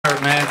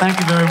work, man. Thank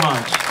you very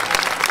much.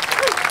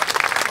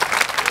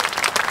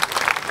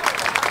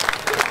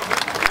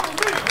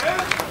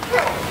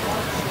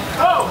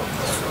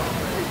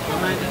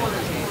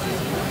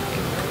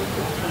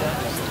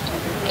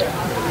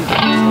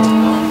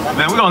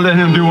 Man, we're gonna let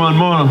him do one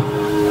more.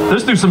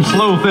 Let's do some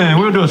slow thing.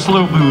 We're gonna do a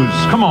slow blues.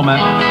 Come on, man.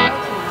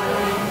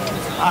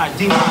 All right,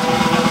 D.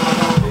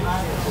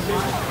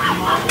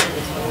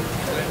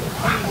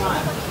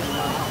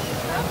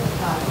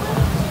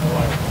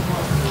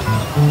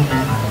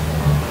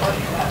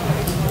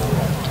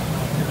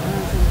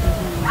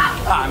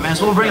 All right, man,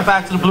 so we'll bring it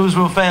back to the blues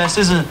real fast.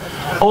 This is an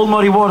old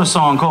Muddy Water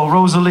song called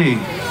Rosalie.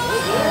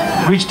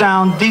 Reach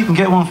down deep and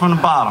get one from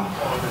the bottom.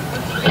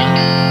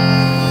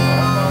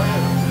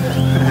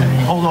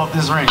 Hold off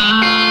this ring.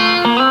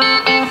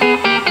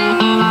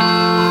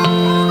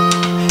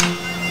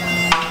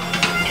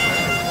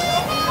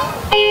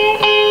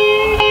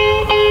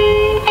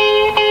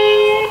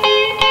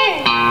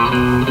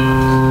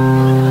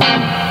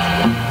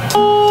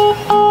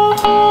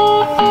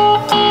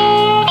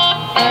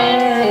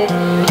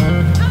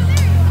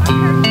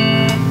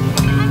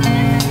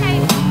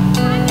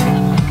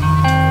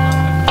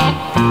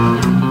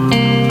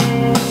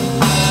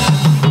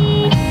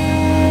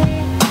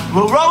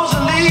 Well,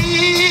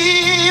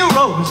 Rosalie,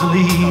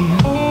 Rosalie,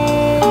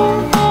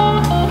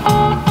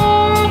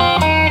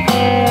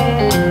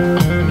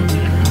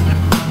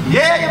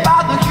 yeah, you're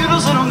about the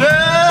cutest little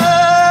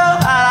girl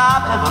that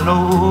I've ever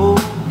known.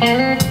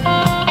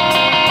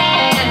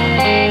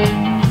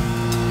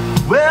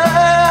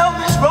 Well,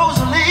 Miss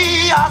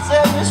Rosalie, I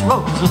said Miss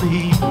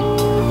Rosalie,